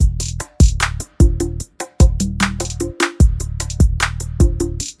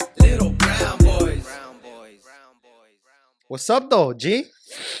What's up, though, G?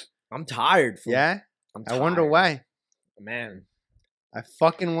 I'm tired. Fool. Yeah? I'm I tired. wonder why. Man, I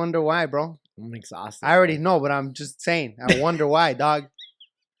fucking wonder why, bro. I'm exhausted. I already know, but I'm just saying. I wonder why, dog.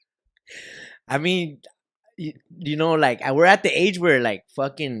 I mean, you know, like we're at the age where like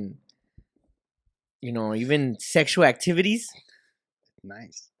fucking, you know, even sexual activities.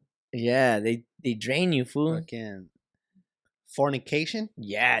 Nice. Yeah, they drain you, fool. Fucking fornication?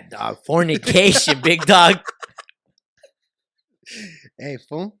 Yeah, dog. Fornication, big dog. Hey,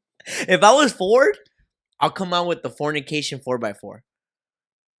 fool. If I was Ford, I'll come out with the fornication 4x4.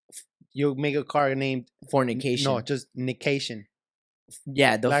 You make a car named... Fornication. No, just Nication.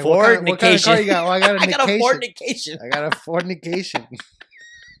 Yeah, the Like, Ford what kind of car you got? Oh, I got a I got a Nication. fornication. I got a Fornication.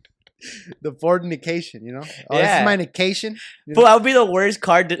 The Ford Nication, you know? Oh, Yeah. This is my Nication. You Fool, know? I would be the worst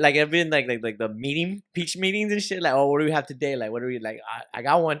car. Like I've been like the meeting, peach meetings and shit. Like, oh, what do we have today? Like, what do we like? I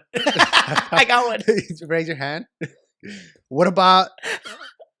got one. I got one. Raise your hand. What about...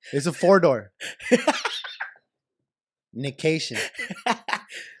 It's a 4-door. Nication.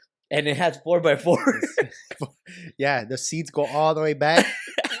 And it has 4x4. Yeah, the seats go all the way back.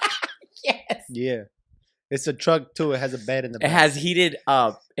 Yes. Yeah. It's a truck too. It has a bed in the It back. has heated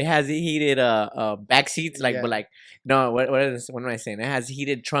back seats, like Yeah. but like no, what am I saying? It has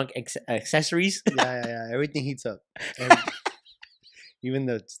heated trunk accessories. Yeah. Everything heats up. Even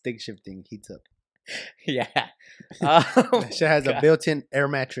the stick shifting heats up. Yeah. That shit has a God. built-in air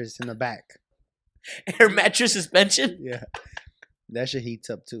mattress in the back. Air mattress suspension. Yeah. That shit heats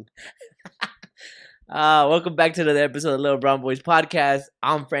up too. Welcome back to another episode of Little Brown Boys Podcast.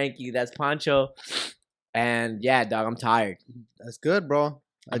 I'm Frankie, that's Pancho. And yeah, dog, I'm tired. That's good, bro.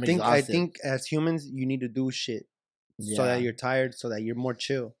 I I'm think exhausted. as humans you need to do shit so Yeah. that you're tired, so that you're more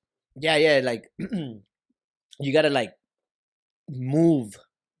chill. Yeah, like you gotta like move.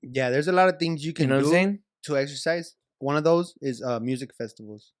 Yeah, there's a lot of things you can You know what I'm do saying? to exercise. One of those is music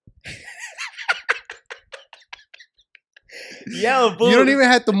festivals. Yo, boo. You don't even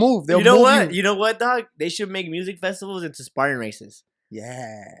have to move. They'll You know move what? you. You know what, dog? They should make music festivals into Spartan races.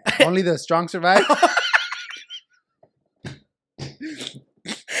 Yeah. Only the strong survive.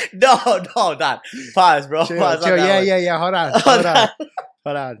 No, dog. Pause, bro. Chill, Pause. chill. On that one. Yeah. Hold on. Hold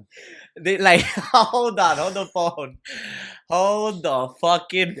Hold on. They like hold on, hold the phone. Hold the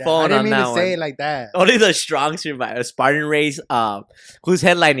fucking Yeah, I phone didn't on mean that to one. say it like that. Only the strong survive. A Spartan race. Who's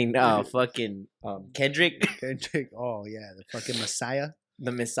headlining? Fucking Kendrick, Kendrick. Oh yeah, the fucking Messiah.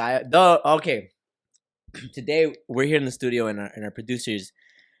 the Messiah. No, okay. Today we're here in the studio and our producers.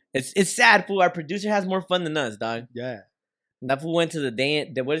 It's sad, fool. Our producer has more fun than us, dog. Yeah. That fool went to the day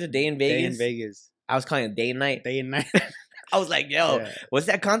in Day in Day Vegas. in Vegas. I was calling it day and night. Day and night. I was like, yo, Yeah. what's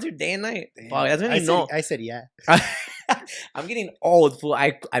that concert? Day and night. Damn. Fuck, that's when I you know. said yeah. I'm getting old, fool.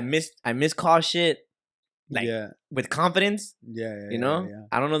 I miss call shit like yeah. with confidence. Yeah. You know,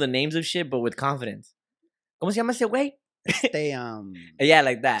 I don't know the names of shit, but with confidence. ¿Cómo se llama ese güey? Stay Yeah,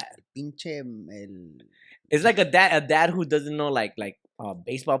 like that. pinche el. It's like a dad who doesn't know like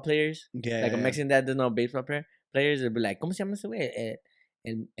baseball players. Yeah. Like a Mexican dad doesn't know baseball players. They'll be like, ¿Cómo se llama ese güey?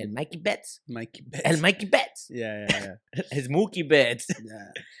 El Mikey Betts. Mikey Betts. El Mikey Betts. Yeah. His Mookie Betts.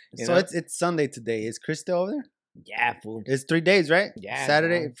 Yeah. You So know? it's Sunday today. Is Chris still over there? Yeah, fool. It's 3 days, right? Yeah,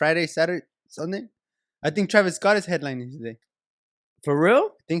 Saturday, bro. Friday, Saturday, Sunday. I think Travis Scott is headlining today. For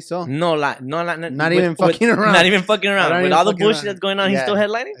real? I think so. No, not even fucking around. Not even fucking around. Not With even all the fucking bullshit around. that's going on, he's Yeah. still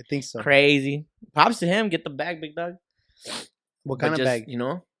headlining? I think so. Crazy. Props to him. Get the bag, big dog. What But kind of just, bag? You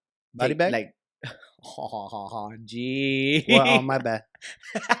know? Body take, bag? Like, gee. Well, oh, my bad.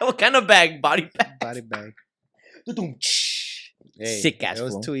 What kind of bag? Body bag? Body bag. Hey, Sick ass It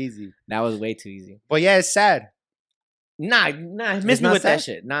was fool. too easy. That was way too easy. But yeah, it's sad. Nah, miss me not with that sad?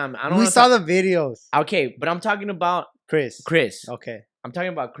 shit. Nah, I don't We wanna saw talk- the videos. Okay, but I'm talking about Chris. Chris. Okay. I'm talking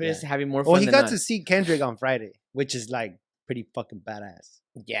about Chris having more fun Well, he than got us. to see Kendrick on Friday, which is like pretty fucking badass.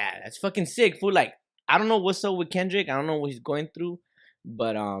 Yeah, that's fucking sick, fool. Like, I don't know what's up with Kendrick. I don't know what he's going through,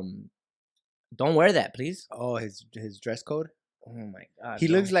 but don't wear that, please. Oh, his dress code. Oh my god, He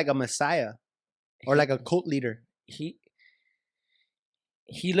bro. looks like a messiah or like a cult leader. He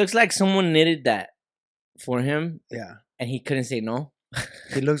looks like someone knitted that for him, Yeah. and he couldn't say no.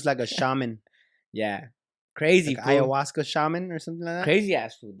 He looks like a shaman, Yeah, crazy, like fool. ayahuasca shaman or something like that. Crazy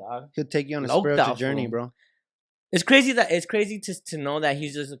ass fool, dog. He'll take you on a Loped spiritual out, journey, fool. bro. It's crazy to know that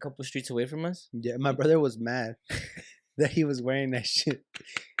he's just a couple streets away from us. Yeah, my brother was mad that he was wearing that shit.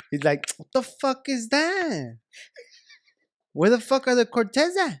 He's like, "What the fuck is that? Where the fuck are the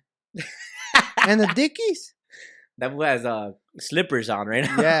Cortez at? And the Dickies?" That fool has slippers on right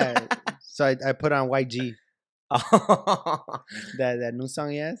now. Yeah. So I put on YG. That new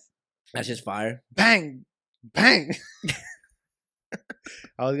song he has. That's just fire. Bang, bang.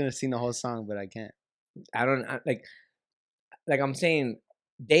 I was gonna sing the whole song, but I can't. Like I'm saying,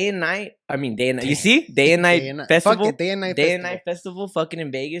 day and night. I mean, day and night. You see, day and night festival. Fuck it, day and night Day festival. and night festival. Fucking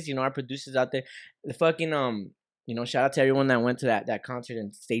in Vegas. You know, our producers out there. The fucking You know, shout out to everyone that went to that concert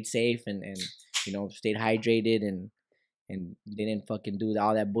and stayed safe and you know stayed hydrated and didn't fucking do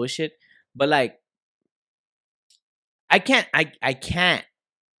all that bullshit. But like, I can't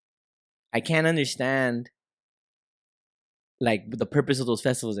understand like the purpose of those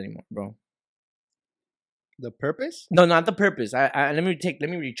festivals anymore, bro. The purpose? No, not the purpose. Let me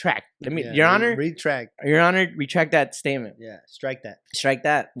retract. Your Honor, retract. Your Honor, retract that statement. Yeah, strike that. Strike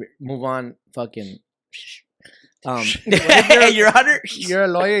that. Move on. Fucking. Your Honor, you're a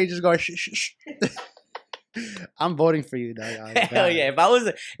lawyer. You just go. Shh, shh, shh. I'm voting for you, dog. Hell yeah! If I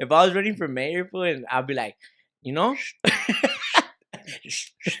was running for mayor, and I'd be like, you know,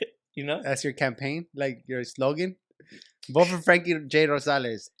 you know, that's your campaign, like your slogan. Vote for Frankie J.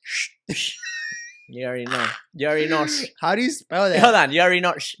 Rosales. You already know. You already know. How do you spell that? Hold on. You already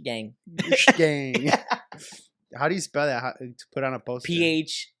know. Gang. Gang. How do you spell that? How, to put on a poster?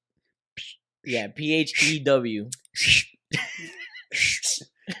 PH. Yeah, PHEW.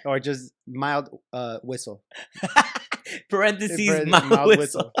 Or just mild whistle. Parentheses mild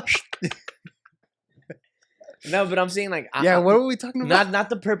whistle. No, but I'm saying like what were we talking about? Not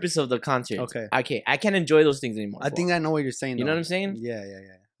the purpose of the concert. Okay, I can't enjoy those things anymore. I think I know what you're saying. You know what I'm saying? Yeah.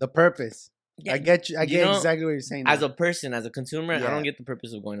 The purpose. Yeah, I get you. I get exactly what you're saying. As a person, as a consumer, I don't get the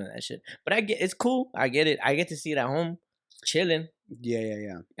purpose of going to that shit. But I get it's cool. I get it. I get to see it at home, chilling.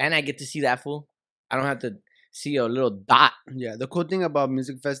 Yeah. And I get to see that fool. I don't have to see a little dot. Yeah, the cool thing about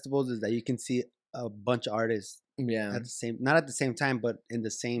music festivals is that you can see a bunch of artists. Yeah. Not at the same time, but in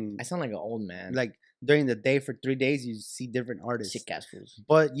the same. I sound like an old man. Like during the day for 3 days, you see different artists. Sick ass fools.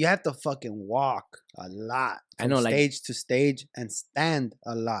 But you have to fucking walk a lot. I know, like stage to stage and stand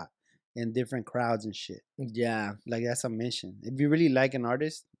a lot in different crowds and shit. Yeah. Like that's a mission. If you really like an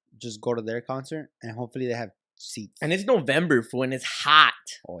artist, just go to their concert and hopefully they have seats. And it's November, fool, and it's hot.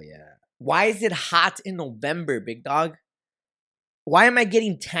 Oh yeah. Why is it hot in November, big dog? Why am I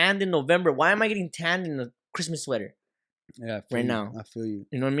getting tanned in November? Why am I getting tanned in a Christmas sweater? Yeah, right now. I feel you.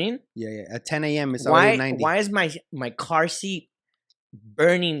 You know what I mean? Yeah. At 10 a.m. it's already 90. Why is my car seat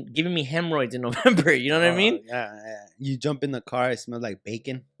burning, giving me hemorrhoids in November? You know what I mean? Yeah. You jump in the car, it smells like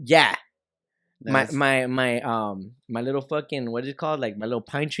bacon. Yeah. My little fucking, what is it called? Like my little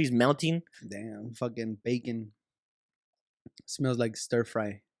pine trees melting. Damn, fucking bacon. Smells like stir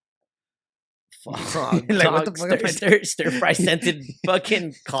fry. Fuck, like what the fuck? Stir fry scented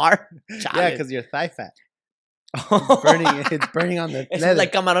fucking car. Chale. Yeah, because you're thigh fat. It's burning on the leather. It's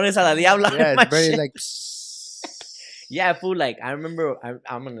like camarones a la diabla. Yeah, it's burning like. Yeah, fool. Like I remember,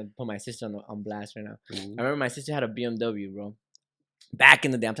 I'm gonna put my sister on blast right now. Mm-hmm. I remember my sister had a BMW, bro. Back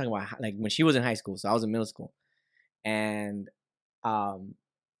in the day, I'm talking about like when she was in high school, so I was in middle school, and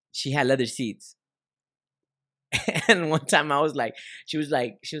she had leather seats. And one time I was like, she was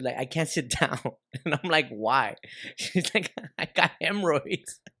like, I can't sit down, and I'm like, why? She's like, I got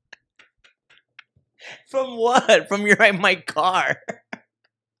hemorrhoids. From what? From my car.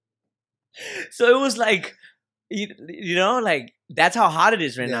 So it was like, you know, like that's how hot it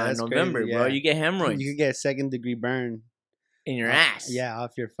is right now in November, crazy, bro. You get hemorrhoids. You could get a 2nd-degree burn in your ass. Yeah,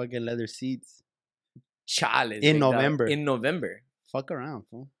 off your fucking leather seats. Chales. In November. In November. Fuck around,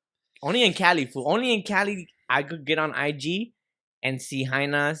 fool. Only in Cali, fool. Only in Cali, I could get on IG and see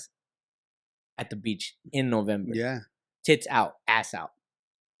Hainas at the beach in November. Yeah. Tits out, ass out.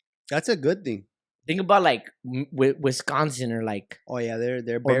 That's a good thing. Think about like Wisconsin or like. Oh yeah,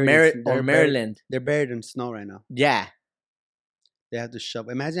 they're buried or Maryland. They're buried in snow right now. Yeah. They have to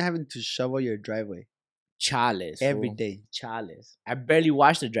shovel. Imagine having to shovel your driveway. Chales. Every day. Chales. I barely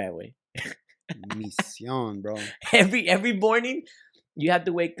wash the driveway. Mission, bro. Every morning, you have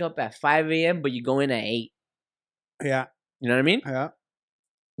to wake up at 5 a.m., but you go in at 8. Yeah. You know what I mean? Yeah.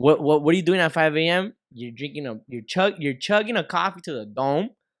 What are you doing at 5 a.m.? You're you're chugging a coffee to the dome,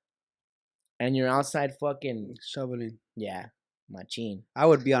 and you're outside fucking shoveling. Yeah, machine. I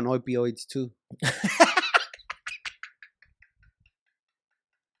would be on opioids too.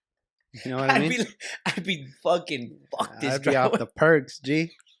 You know what I mean? I'd be fucking fuck this. I'd be off the perks,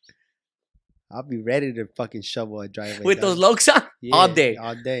 G. I'll be ready to fucking shovel a driveway with those lokes on all day.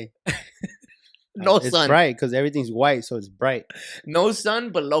 All day. No it's sun. It's bright because everything's white, so it's bright. No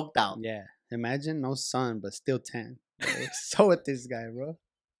sun, but loked out. Yeah. Imagine no sun, but still tan. So with this guy, bro.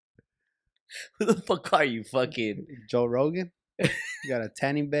 Who the fuck are you, fucking Joe Rogan? You got a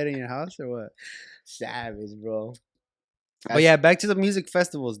tanning bed in your house or what? Savage, bro. But yeah, back to the music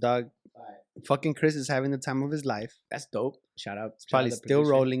festivals, dog. Fucking Chris is having the time of his life. That's dope. Shout out. It's probably still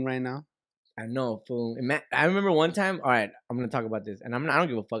rolling right now. I know, fool. I remember one time. All right, I'm gonna talk about this, and I don't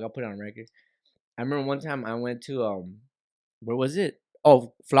give a fuck. I'll put it on record. I remember one time I went to where was it?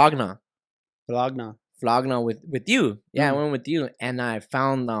 Oh, Flogna with you. Yeah, I went with you, and I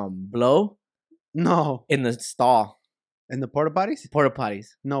found blow No. in the stall. In the porta potties?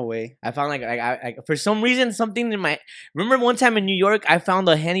 No way. I found I for some reason something in my. Remember one time in New York, I found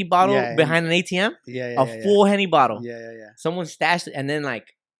a Henny bottle behind an ATM. Yeah. Full Henny bottle. Yeah. Someone stashed it, and then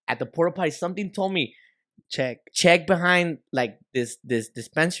like at the porta potty, something told me check behind like this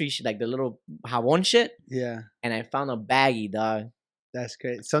dispensary shit, like the little jabón shit. Yeah. And I found a baggie, dog. That's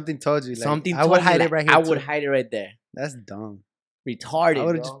great. Something told you. Like, something. I would hide it right here. I would hide it right there. That's dumb. Retarded. I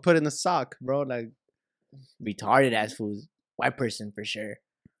would have just put it in the sock, bro. Like retarded ass fools. White person for sure.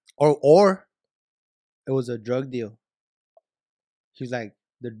 Or it was a drug deal. He was like,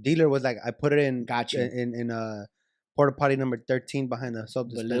 the dealer was like, I put it in. Got you. In porta potty number 13 behind the soap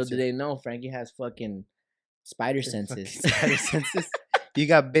dispenser. But little do they know, Frankie has fucking spider senses. Spider senses. You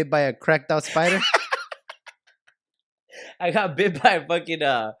got bit by a cracked out spider? I got bit by a fucking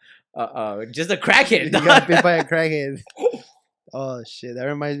just a crackhead. You got bit by a crackhead. Oh shit, that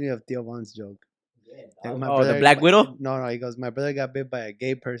reminds me of Theo Von's joke. Yeah, the Black Widow? No, he goes, my brother got bit by a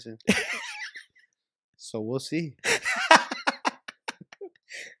gay person. So we'll see.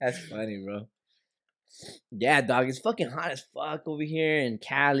 That's funny, bro. Yeah, dog, it's fucking hot as fuck over here in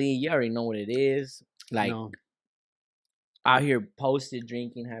Cali. You already know what it is. Like, out here posted,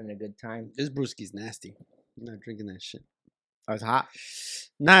 drinking, having a good time. This brewski's nasty. I'm not drinking that shit. Oh, it's hot?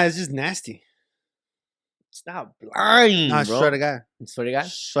 Nah, it's just nasty. Stop lying, nah, bro. Swear to God. Swear to God?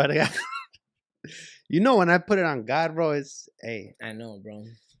 Swear to God. You know, when I put it on God, bro, it's, hey. I know, bro.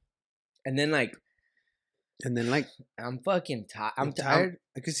 And then, like, I'm fucking tired. I'm tired.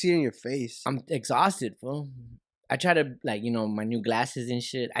 I could see it in your face. I'm exhausted, bro. I try to, like, you know, my new glasses and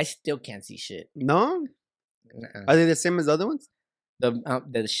shit. I still can't see shit. No? Nuh-uh. Are they the same as other ones?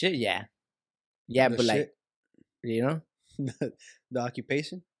 The shit, yeah. Yeah, but shit. Like, you know? The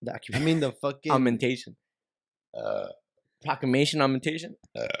occupation? I mean, the fucking... Augmentation. Proclamation augmentation.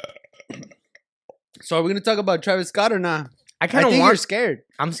 So are we going to talk about Travis Scott or not? I think you're scared.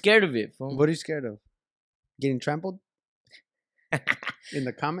 I'm scared of it, fool. What are you scared of? Getting trampled? In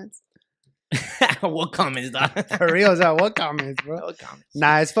the comments? What comments, dog? For real, what comments, bro? What comments?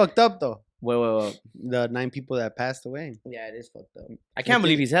 Nah, it's fucked up, though. Wait. The 9 people that passed away. Yeah, it is fucked up. I can't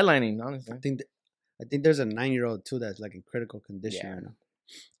believe he's headlining, honestly. I think there's a 9-year-old, too, that's like in critical condition right now.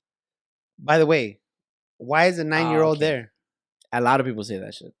 By the way, why is a 9-year-old there? A lot of people say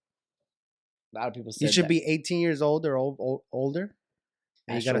that shit. A lot of people say you should be 18 years old or older,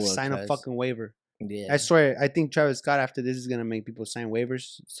 and you gotta sign a fucking waiver. Yeah, I swear. I think Travis Scott after this is gonna make people sign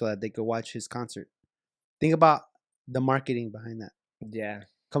waivers so that they could watch his concert. Think about the marketing behind that. Yeah,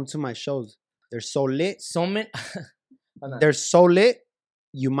 come to my shows. They're so lit. They're so lit.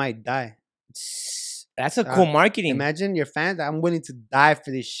 You might die. That's a cool marketing. Imagine your fans. I'm willing to die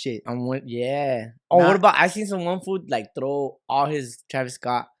for this shit. Yeah. Oh, what about? I seen some one food like throw all his Travis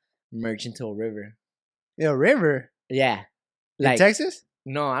Scott merch into a river. A river? Yeah. Like, in Texas?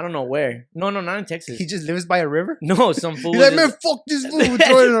 No, I don't know where. No, not in Texas. He just lives by a river? No, some food. He's like, man, fuck this food.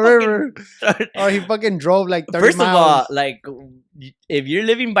 Throw it in a river. Or he fucking drove like 30 First miles. of all, like, if you're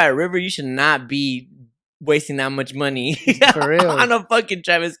living by a river, you should not be wasting that much money for real on a fucking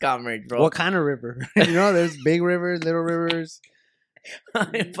Travis Scott merch, bro. What kind of river? You know, there's big rivers, little rivers.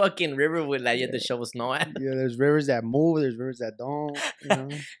 Fucking river with like you have to shovel snow at. Yeah, there's rivers that move, there's rivers that don't. You know?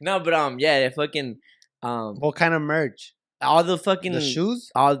 No, but yeah, they fucking what kind of merch? All the fucking shoes?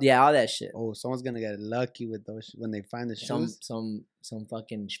 All that shit. Oh, someone's gonna get lucky with those when they find the shoes. Some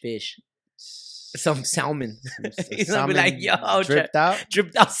fucking fish. Some salmon. He's gonna be like, yo, dripped out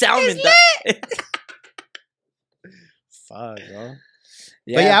salmon. Fuck, bro.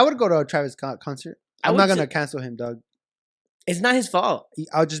 Yeah. But yeah, I would go to a Travis Scott concert. I'm not gonna cancel him, dog. It's not his fault.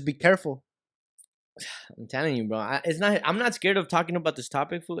 I'll just be careful. I'm telling you, bro. It's not. I'm not scared of talking about this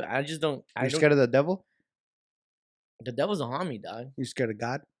topic, fool. I just don't. You're scared of the devil? The devil's a homie, dog. You scared of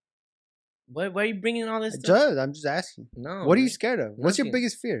God? Why are you bringing all this stuff? I'm just asking. No. What are you scared of? What's your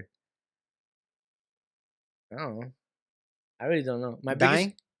biggest fear? I don't know. I really don't know.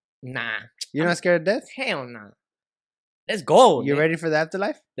 Dying? Nah. You're not scared of death? Hell nah. Let's go. You ready for the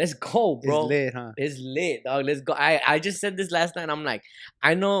afterlife? Let's go, bro. It's lit, huh? It's lit, dog. Let's go. I just said this last night. I'm like,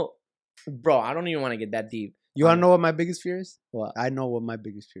 I know, bro. I don't even want to get that deep. You want to know what my biggest fear is? What? I know what my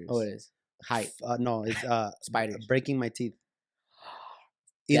biggest fear is. Oh, it is height. No, it's spiders. Breaking my teeth.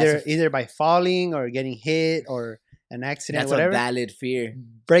 Either by falling or getting hit or an accident, That's whatever. a valid fear.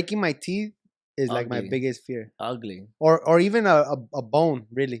 Breaking my teeth is like my Ugly. biggest fear. Ugly. Or even a bone,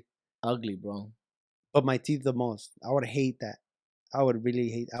 really. Ugly, bro. But my teeth the most. I would hate that. I would really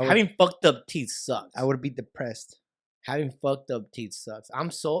hate. Having fucked up teeth sucks. I would be depressed. Having fucked up teeth sucks.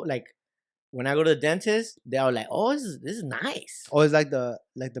 I'm so like, when I go to the dentist, they're like, "Oh, this is nice." Oh, it's like the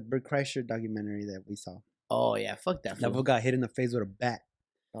Bert Kreischer documentary that we saw. Oh yeah, fuck that. That fool got hit in the face with a bat.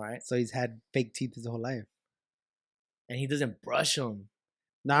 All right, So he's had fake teeth his whole life. and he doesn't brush them.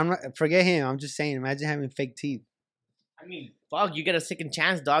 No, I'm not. Forget him. I'm just saying. Imagine having fake teeth. I mean, fuck, you get a second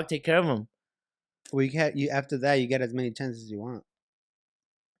chance, dog. Take care of them. Well, you after that you get as many chances as you want.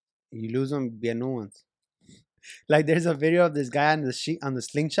 You lose them, get new ones. Like there's a video of this guy on the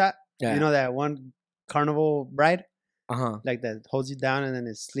slingshot. Yeah. You know that one carnival ride, Like that holds you down and then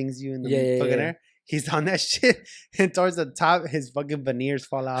it slings you in the Yeah, fucking yeah. air. He's on that shit, and towards the top, his fucking veneers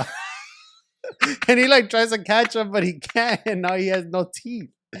fall out, and he like tries to catch them, but he can't, and now he has no teeth,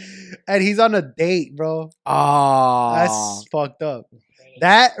 and he's on a date, bro. Oh, That's fucked up.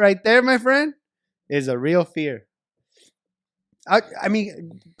 That right there, my friend, is a real fear. I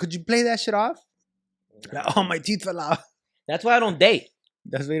mean, could you play that shit off? Like, oh, my teeth fell out. That's why I don't date.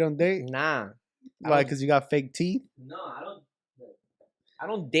 That's why you don't date? Nah. Why? Because you got fake teeth? No, I don't. I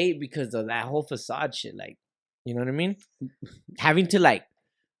don't date because of that whole facade shit. Like, you know what I mean? having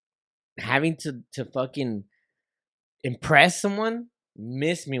to fucking impress someone,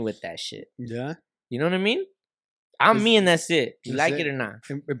 miss me with that shit. Yeah. You know what I mean? I'm me and that's it. You like it or not?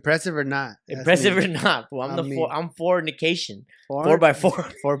 Impressive or not? Impressive or not? Well, I'm fornication. Four?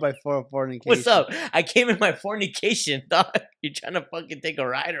 4x4. 4x4 fornication. What's up? I came in my fornication, dog. You trying to fucking take a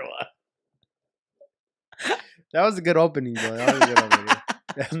ride or what? That was a good opening, bro. That was a good opening.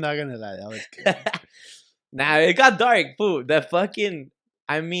 I'm not gonna lie. That was good. Nah, it got dark, fool. The fucking,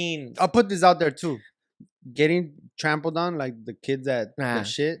 I mean, I'll put this out there too. Getting trampled on, like the kids that the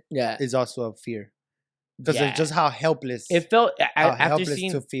shit, yeah, is also a fear. Because Yeah. it's just how helpless. it felt how after helpless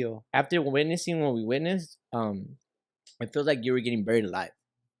seeing, to feel. after witnessing what we witnessed. It feels like you were getting buried alive.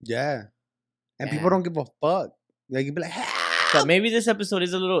 Yeah. And Yeah. people don't give a fuck. Like you'd be like, So maybe this episode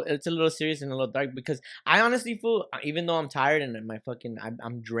is a little serious and a little dark because I honestly feel, even though I'm tired and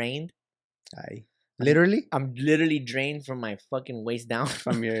I'm drained. Literally? I'm literally drained from my fucking waist down.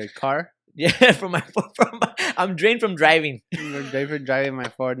 From your car? Yeah, from my I'm drained from driving. You're great for driving my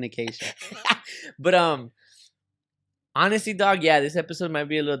fornication. But honestly, dog, yeah, this episode might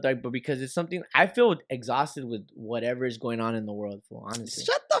be a little dark, but because it's something I feel exhausted with whatever is going on in the world, fool. Honestly,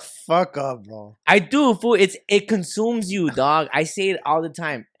 Shut the fuck up, bro. I do, fool. It consumes you, dog. I say it all the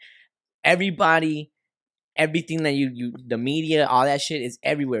time. Everybody, everything that you the media, all that shit is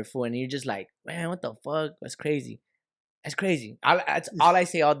everywhere, fool, and you're just like, man, what the fuck? That's crazy. That's crazy. That's all I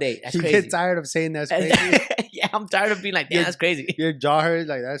say all day. That's You crazy. get tired of saying that's crazy. Yeah, I'm tired of being like, damn, that's crazy. Your jaw hurts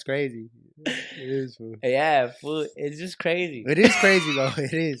like that's crazy. It is, fool. Yeah, fool. It's just crazy. It is crazy though.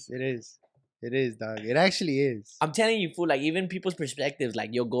 It is. It is. It is, dog. It actually is. I'm telling you, fool. Like even people's perspectives, like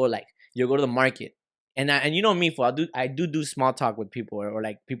you'll go to the market, and you know me, fool. I do small talk with people or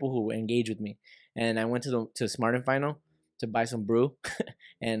like people who engage with me. And I went to Smart and Final to buy some brew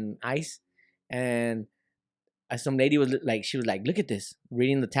and ice, and some lady was like, she was like, look at this,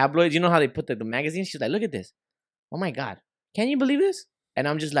 reading the tabloids. You know how they put the magazines? She's like, look at this. Oh my God, can you believe this? And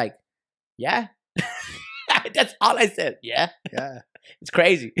I'm just like, yeah. That's all I said. Yeah. Yeah. It's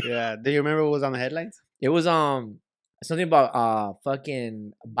crazy. Yeah. Do you remember what was on the headlines? It was something about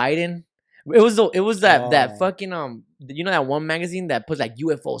fucking Biden. It was that fucking you know that one magazine that puts like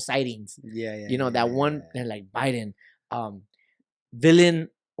UFO sightings. Yeah. You know that one and like Biden villain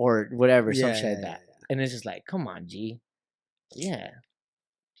or whatever, some shit like that. Yeah. And it's just like, come on, G. Yeah.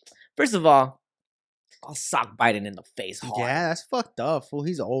 First of all, I'll sock Biden in the face hard. Yeah, that's fucked up, fool.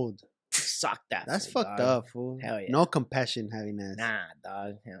 He's old. Sock that. That's fool, fucked dog. up, fool. Hell yeah. No compassion having that. Nah,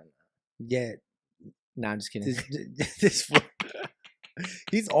 dog. Hell no. Yeah. Nah, I'm just kidding. This fool.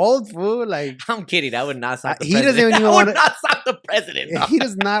 He's old, fool. Like I'm kidding. I would not sock the he president. doesn't even I want would not sock the president. Dog. He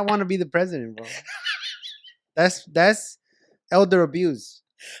does not want to be the president, bro. That's elder abuse.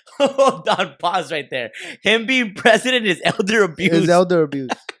 Hold on, pause right there. Him being president is elder abuse. It's elder abuse.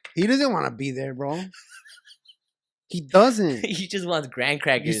 He doesn't want to be there, bro. He doesn't. He just wants graham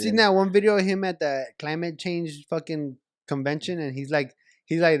crackers. You seen that one video of him at the climate change fucking convention, and he's like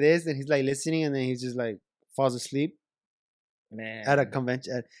this, and he's like listening, and then he's just like falls asleep. Man. At a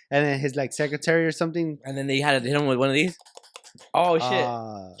convention, and then his like secretary or something. And then they had to hit him with one of these. Oh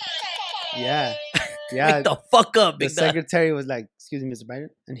shit! Yeah. Wake the fuck up, The big dog. secretary was like, "Excuse me, Mr. Biden,"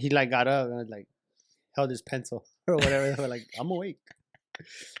 and he like got up and like held his pencil or whatever. They were like, "I'm awake."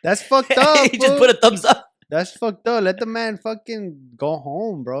 That's fucked up. He just put a thumbs up. That's fucked up. Let the man fucking go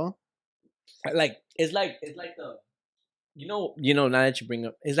home, bro. Like it's like the now that you bring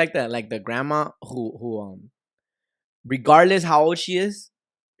up, it's like the grandma who regardless how old she is,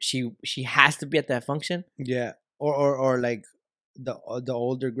 she has to be at that function. Yeah. Or like the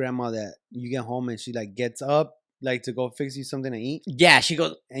older grandma that you get home and she like gets up like to go fix you something to eat. Yeah, she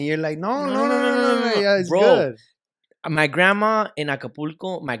goes, And you're like, no. no. Yeah, it's Bro, good. My grandma in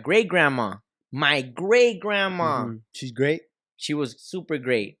Acapulco, my great grandma, She's great. she was super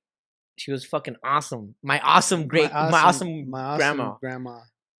great. She was fucking awesome. My awesome grandma.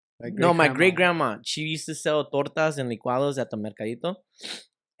 Like No, my great grandma. She used to sell tortas and licuados at the mercadito,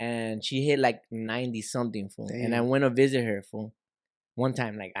 and she hit like 90 something, fool. Damn. And I went to visit her, fool. One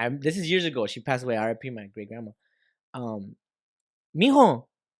time, like this is years ago. She passed away. R.I.P. My great grandma. Mijo,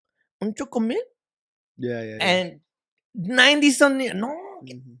 un chocomil? Yeah. And 90 something. No,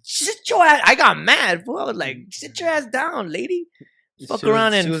 sit your ass. I got mad, fool. I was like, sit your ass down, lady. Fuck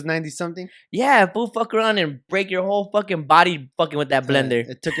around and she was 90 something. Yeah, fool. Fuck around and break your whole fucking body fucking with that blender.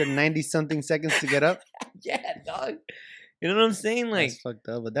 It took her 90 something seconds to get up. Yeah, dog. You know what I'm saying? Like, that's fucked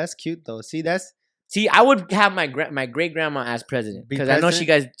up, but that's cute though. See, I would have my great grandma as president because I know she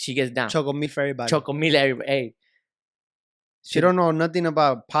gets down. Chocomil for everybody. Chocomil, everybody. Hey, she don't know nothing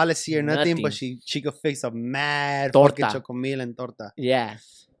about policy or nothing, but she could fix a mad torta. Fucking chocomil and torta. Yeah,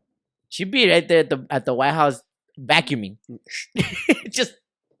 she'd be right there at the White House vacuuming. Just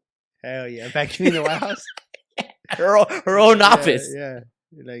hell yeah, vacuuming the White House. her own office. Yeah,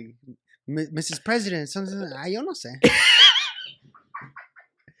 like Mrs. President, something. Yo no sé.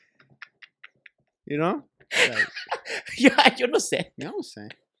 You know? Like, yo no sé. Yo no sé.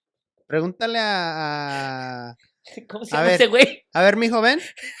 Pregúntale a ¿Cómo se llama ese güey? A ver, mijo, ven.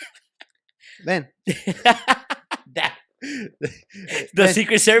 Ven. The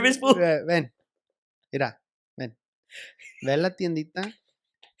Secret Service, fool. Ven. Mira, ven. Ve a la tiendita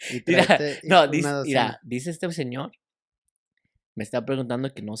y mira, dice este señor. Me está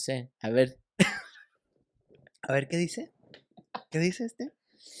preguntando que no sé. A ver, ¿qué dice? ¿Qué dice este?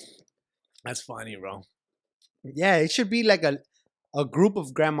 That's funny, bro. Yeah, it should be like a group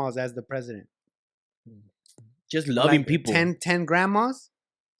of grandmas as the president. Just loving like people. 10 grandmas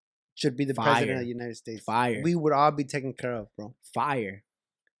should be the president of the United States. Fire. We would all be taken care of, bro. Fire.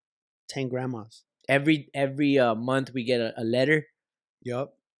 10 grandmas. Every month we get a letter.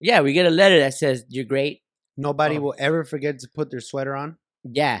 Yup. Yeah, we get a letter that says you're great. Nobody will ever forget to put their sweater on.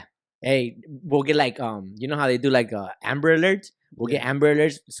 Yeah. Hey, we'll get like you know how they do like Amber Alerts? We'll get Amber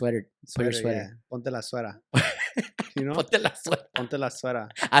Alerts, sweater. Put your sweater. Yeah. Ponte la suera. You know? Ponte la suera. Ponte la suera.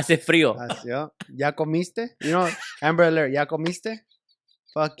 Hace frío. ¿Ya comiste? You know, Amber Alert, ¿ya comiste?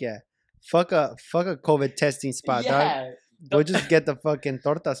 Fuck yeah. Fuck a COVID testing spot, dog. We'll just get the fucking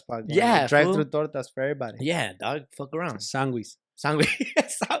torta spot. Yeah. Drive-through tortas for everybody. Yeah, dog. Fuck around. Sanguis. ¿Te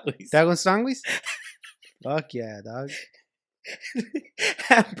hago un sanguis? Fuck yeah, dog.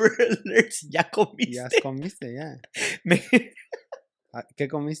 Amber Alerts, ¿ya comiste? Ya comiste, yeah. ¿Qué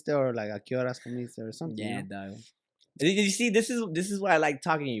comiste? Or like, ¿a qué horas comiste? Or something. Yeah, you know? dog. You see, this is why I like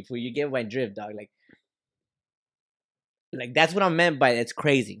talking to you. For you get my drift, dog. Like that's what I meant by it's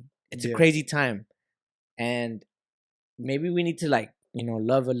crazy. It's a crazy time, and maybe we need to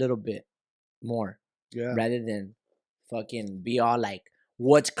love a little bit more, rather than fucking be all like,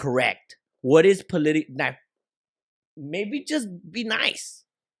 what's correct? What is political? Maybe just be nice.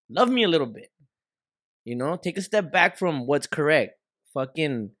 Love me a little bit. You know, take a step back from what's correct.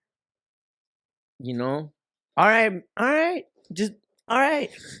 Fucking, all right. Just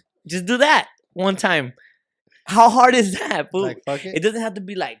do that one time. How hard is that, fool? Like, fuck it. It doesn't have to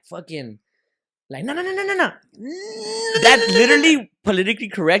be like fucking, like, no. That literally politically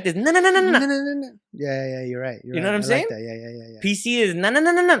correct is no. Yeah, you're right. You know what I'm saying? Like yeah. PC is no.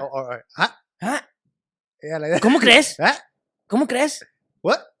 Or huh? Yeah, like that. ¿Cómo crees? Huh? ¿Cómo crees?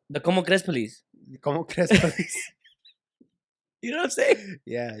 What? The ¿Cómo crees police. ¿Cómo crees police? You know what I'm saying?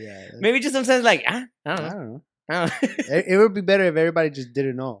 Yeah. Maybe just sometimes like, I don't know. It would be better if everybody just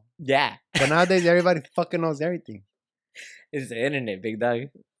didn't know. Yeah. But nowadays, everybody fucking knows everything. It's the internet, big dog.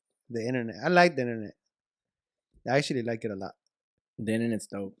 The internet. I like the internet. I actually like it a lot. The internet's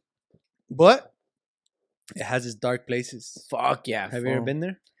dope. But it has its dark places. Fuck yeah. Have you ever been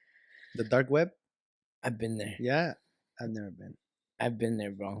there? The dark web? I've been there. Yeah. I've never been. I've been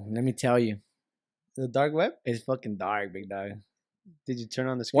there, bro. Let me tell you. The dark web? It's fucking dark, big dog. Did you turn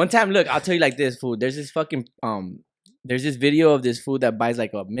on the screen? One time, look, I'll tell you like this, fool. There's this fucking there's this video of this fool that buys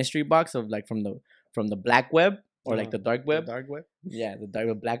like a mystery box of like from the black web or like the dark web. The dark web? Yeah, the dark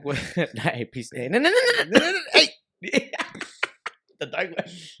web, black web. Hey, peace. Hey, no. Hey. The dark web.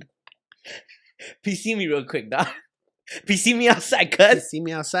 PC me real quick, dog. PC me outside, cuz. See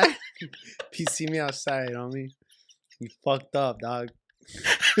me outside? PC me outside, homie. You fucked up, dog.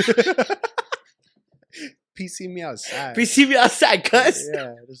 PC me outside. PC me outside, cuz.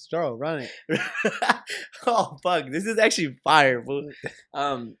 Yeah, just throw, run it. Oh fuck, this is actually fire, fool.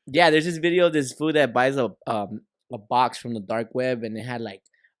 Yeah, there's this video of this fool that buys a box from the dark web, and it had like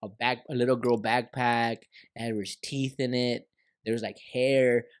a little girl backpack, and there was teeth in it. There was like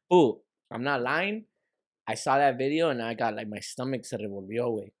hair. Fool, I'm not lying. I saw that video and I got like my stomach se revolvió,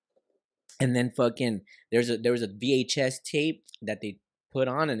 güey. And then fucking there was a VHS tape that they put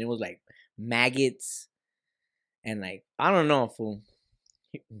on, and it was like maggots and like I don't know, fool.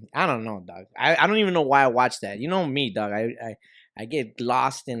 I don't know, dog. I don't even know why I watched that. You know me, dog. I get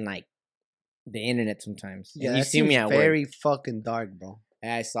lost in like the internet sometimes. Yeah, and you that see me seems at very work. fucking dark, bro.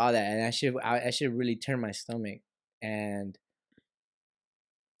 And I saw that, and I should really turn my stomach. And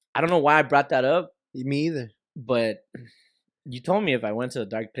I don't know why I brought that up, Me either. but you told me if I went to the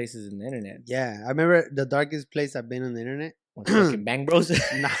dark places in the internet. Yeah, I remember the darkest place I've been on the internet. Was fucking Bang Bros.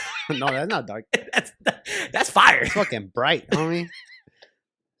 No, that's not dark. that's fire. It's fucking bright, homie.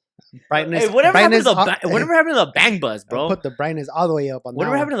 Brightness. Hey, whatever happened to brightness whatever happened to the Bang Buzz, I'll bro? put the brightness all the way up on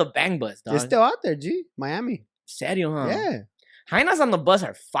Whatever that happened to the Bang Buzz, dog? It's still out there, G. Miami. Serio, huh? Yeah. Hyenas on the bus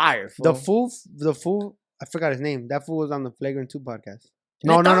are fire, fool. The fool, I forgot his name. That fool was on the Flagrant 2 podcast.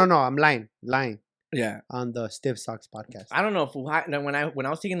 No. I'm lying. Yeah. On the Stiff Socks podcast. I don't know, fool. Like, when I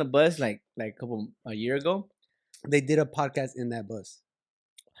was taking the bus like a year ago. They did a podcast in that bus.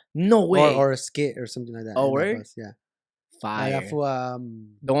 No way. Or a skit or something like that. Oh, in that word? bus, yeah. Fire. That fool,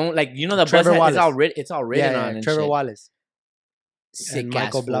 the one like the Trevor bus Wallace. it's all written on and Trevor shit. Wallace. Sick And ass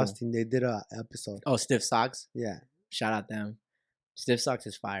Michael fool. Blaustein. They did a episode. Oh, Stiff Socks. Yeah. Shout out them. Stiff Socks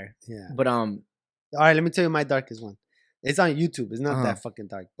is fire. Yeah. But All right, let me tell you my darkest one. It's on YouTube. It's not that fucking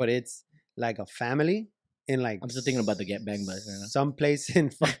dark, but it's like a family in like. I'm still thinking about the Bang Bus right now. Some place in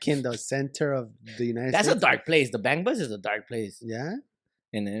fucking the center of the United That's States. a dark place. The Bang Bus is a dark place Yeah.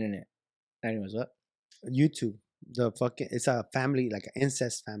 in the internet. Anyways, what? YouTube. It's a family, like an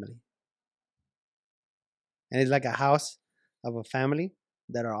incest family. And it's like a house of a family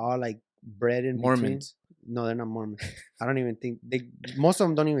that are all like bred in Mormons. between. No, they're not Mormons. I don't even think most of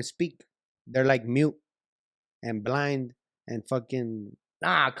them don't even speak. They're like mute and blind and fucking.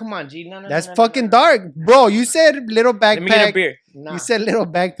 Nah, come on, G. No, That's fucking dark, bro. You said little backpack. Let me get a beer. Nah. You said little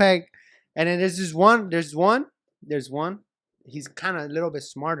backpack, and then there's one. He's kind of a little bit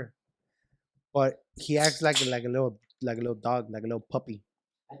smarter, but he acts like a little dog, like a little puppy.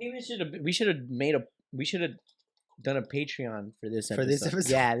 I think we should have done a Patreon for this episode. For this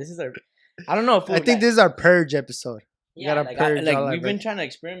episode? Yeah, this is our. I don't know if I think this is our purge episode. We yeah, gotta purge all we've of been it. trying to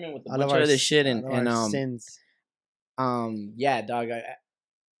experiment with a All bunch of of our other shit all of our sins. yeah, dog.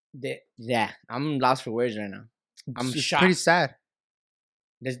 Yeah, I'm lost for words right now. I'm It's shocked. pretty sad.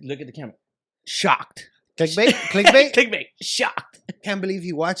 Just look at the camera. Shocked. Clickbait, clickbait. Clickbait. Shocked. Can't believe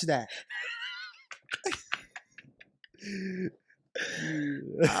he watched that.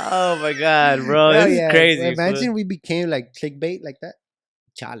 Oh my god, bro, Hell this yeah. is crazy. Imagine we became like clickbait like that.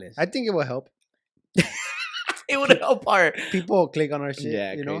 Chalice. I think it will help. It would help our. People will click on our shit.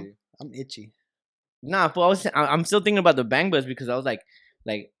 Yeah, you know, crazy. I'm itchy. Nah, but I'm still thinking about the Bang Bus because I was like,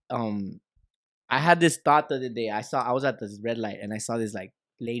 I had this thought the other day. I was at this red light and I saw this like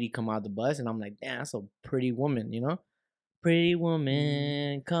lady come out of the bus and I'm like, damn, that's a pretty woman, you know? Pretty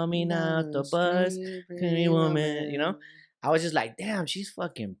woman coming out the bus, pretty woman, you know? I was just like, damn, she's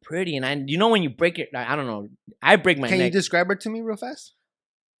fucking pretty. And when you break it, I don't know, I break my Can neck. you describe her to me real fast?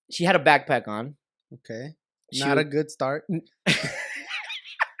 She had a backpack on. Okay. She Not was- a good start.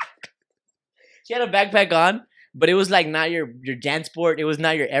 She had a backpack on, but it was like not your JanSport. It was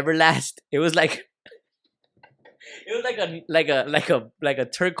not your Everlast. It was like a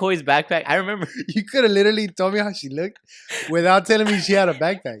turquoise backpack. I remember. You could have literally told me how she looked without telling me she had a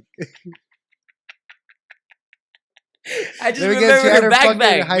backpack. I just Let me guess, she remember had her her fucking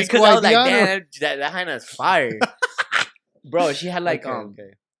backpack high because school I was like, ID on, or- damn, that Hannah's fire, bro. She had like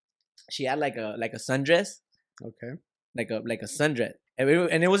okay. she had like a sundress, Okay. like a sundress,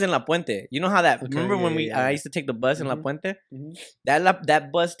 and it was in La Puente. You know how that? Okay, Remember when yeah. I used to take the bus in La Mhm. Puente? Mhm.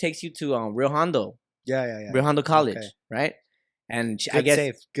 That bus takes you to Rio Hondo. Yeah. Rio Hondo College, Okay. right? And Good I guess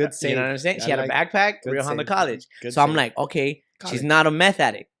safe. Good safe. you know what I'm saying. I She had like- a backpack, good Rio Hondo safe. College. Good So I'm safe. like, okay, she's College. not a meth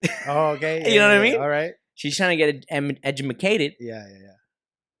addict. Oh, okay. You know what I mean? All right. She's trying to get educated, Yeah. and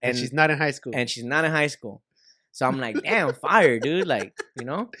And she's not in high school. and she's not in high school. So I'm like, damn, fire, dude. Like,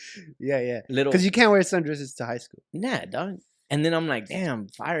 Yeah. little Because you can't wear sundresses to high school. nah, dog. And then I'm like, damn,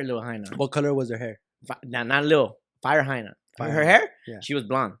 fire, little Hyena. What color was her hair? Nah, not little, fire Hyena. Fire Her Hyena. hair, Yeah. she was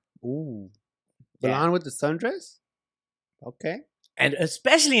blonde. Ooh. Blonde with the sundress? Okay. And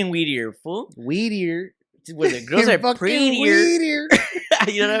especially in Weedier, fool. Weedier. Where the girls are Fucking prettier.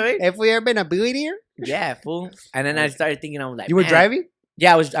 weedier. You know what I mean? Have we ever been a weedier? Yeah, fool. And then I started thinking, I was like, You were man. driving?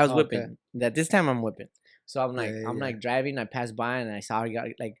 Yeah, I was Oh, whipping. okay. That this time I'm whipping. So I'm like, like driving. I passed by and I saw her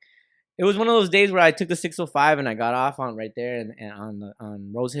like. It was one of those days where I took the 605 and I got off on right there and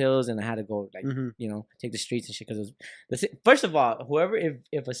on Rose Hills, and I had to go like take the streets and shit because it was first of all, whoever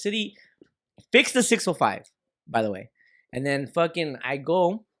if a city fix the 605, by the way, and then fucking I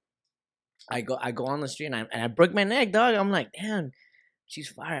go on the street and I broke my neck, dog. I'm like, damn, she's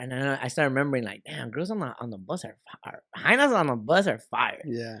fire, and then I started remembering like, damn, girls on the bus are hyenas on the bus are fire.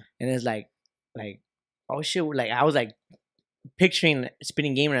 Yeah, and it's like oh shit, like I was like. Picturing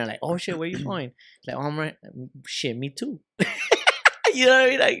spinning game and I'm like, oh shit, where you going? Like, oh, I'm right. Shit, me too. You know what I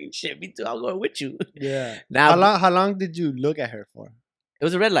mean? Like, shit, me too. I'll go with you. Yeah. Now, how long did you look at her for? It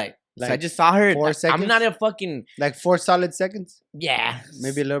was a red light. Like so I just saw her. 4 seconds? I'm not a fucking. Like 4 solid seconds? Yeah.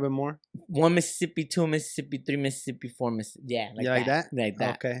 Maybe a little bit more? 1 Mississippi, 2 Mississippi, 3 Mississippi, 4 Mississippi. Yeah. Like that? Like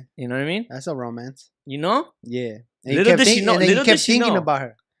that. Okay. You know what I mean? That's a romance. You know? Yeah. And little did she know. And then you kept thinking about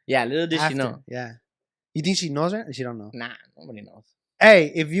her. Yeah, little did she know. Yeah. You think she knows her? Or she don't know? Nah, nobody knows.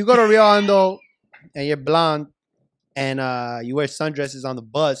 Hey, if you go to Rio Hondo and you're blonde and you wear sundresses on the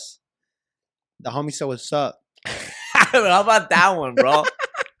bus, the homie said what's up. How about that one, bro?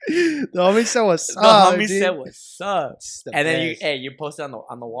 The homie said what's up. The homie said what's up. And then you post it on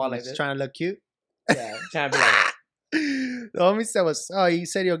the wall like this. Trying to look cute. Yeah, trying to be like. The homie said what's up. He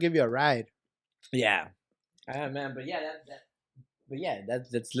said he'll give you a ride. Yeah. Man, but yeah,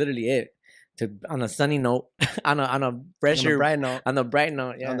 that's literally it. On a sunny note, on a fresher, on the bright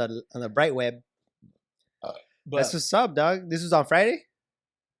note, yeah, on the bright web. But, that's what's up, dog. This was on Friday.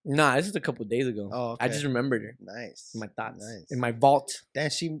 Nah, this is a couple days ago. Oh, okay. I just remembered her. Nice. In my thoughts. Nice. In my vault. Damn,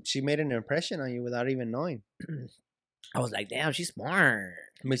 she made an impression on you without even knowing. I was like, damn, she's smart.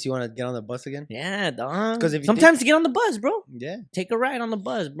 Makes you want to get on the bus again? Yeah, dog. Because sometimes to get on the bus, bro. Yeah. Take a ride on the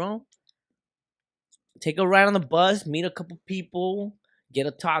bus, bro. Take a ride on the bus. Meet a couple people. Get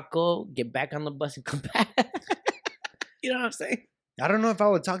a taco, get back on the bus and come back. You know what I'm saying? I don't know if I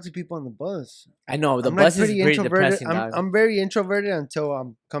would talk to people on the bus. I know the bus is pretty depressing. I'm very introverted until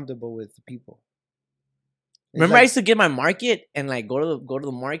I'm comfortable with the people. Remember, I used to get my market and like go to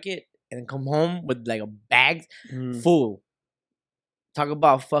the market and then come home with like a bag full. Talk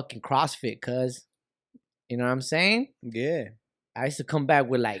about fucking CrossFit, cuz. You know what I'm saying? Yeah. I used to come back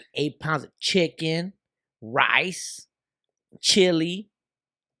with like 8 pounds of chicken, rice, chili,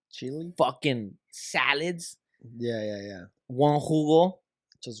 fucking salads. Yeah. 1 jugo.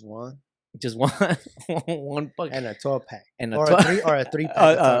 Just one. One fucking. And a 12-pack. And or a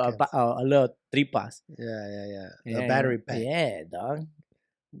 3-pack. A little tripas. Yeah. A battery pack. Yeah, dog.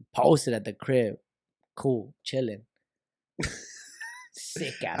 Posted at the crib. Cool. Chilling.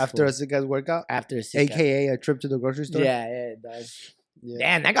 Sick ass. After a sick ass workout? After a sick AKA a trip to the grocery store? Yeah, dog. Yeah.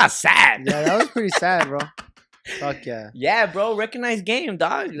 Damn, that got sad. Yeah, that was pretty sad, bro. Fuck yeah. Yeah, bro. Recognize game,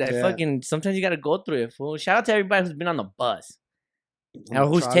 dog. Like fucking sometimes you gotta go through it, fool. Shout out to everybody who's been on the bus. Or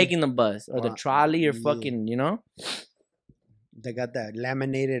who's taking the bus. Or the trolley or fucking, you know? They got that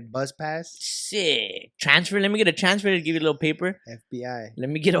laminated bus pass. Sick. Transfer. Let me get a transfer to give you a little paper. F.B.I. Let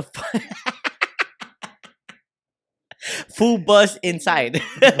me get a full bus inside.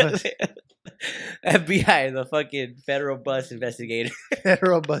 F.B.I. the fucking federal bus investigator.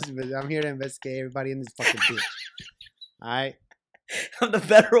 Federal bus investigator. I'm here to investigate everybody in this fucking bitch. Alright? I'm the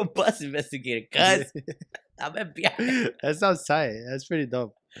federal bus investigator, cuz. I'm FBI. That sounds tight. That's pretty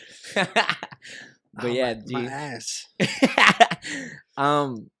dope. But yeah, my ass.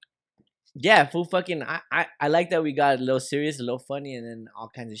 Yeah, full fucking. I like that we got a little serious, a little funny, and then all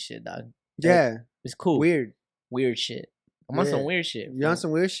kinds of shit, dog. Yeah, it's cool. Weird shit. I'm on some weird shit. You on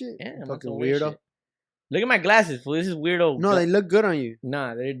some weird shit? Yeah, I'm fucking on some weird weirdo. Shit. Look at my glasses, fool. This is weirdo. No, they look good on you.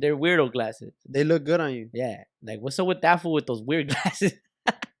 Nah, they're weirdo glasses. They look good on you. Yeah, like what's up with that fool with those weird glasses?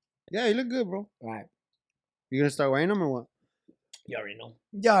 Yeah, you look good, bro. All right. You gonna start wearing them or what? You already know.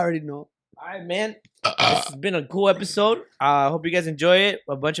 Yeah, I already know. All right, man. This has been a cool episode. Hope you guys enjoy it.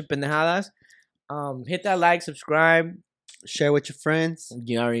 A bunch of pendejadas. Hit that like, subscribe, share with your friends.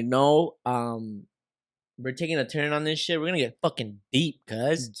 You already know. We're taking a turn on this shit. We're gonna get fucking deep,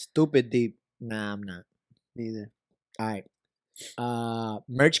 cuz. Stupid deep. Nah, I'm not. Neither. All right.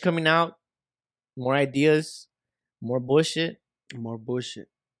 Merch coming out. More ideas. More bullshit. More bullshit.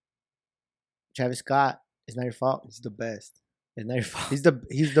 Travis Scott. It's not your fault. He's the best. It's not your fault. He's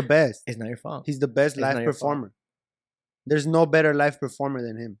the best. It's not your fault. He's the best live performer. There's no better live performer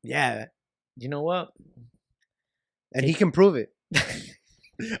than him. Yeah. You know what? And he can prove it.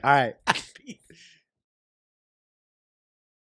 All right.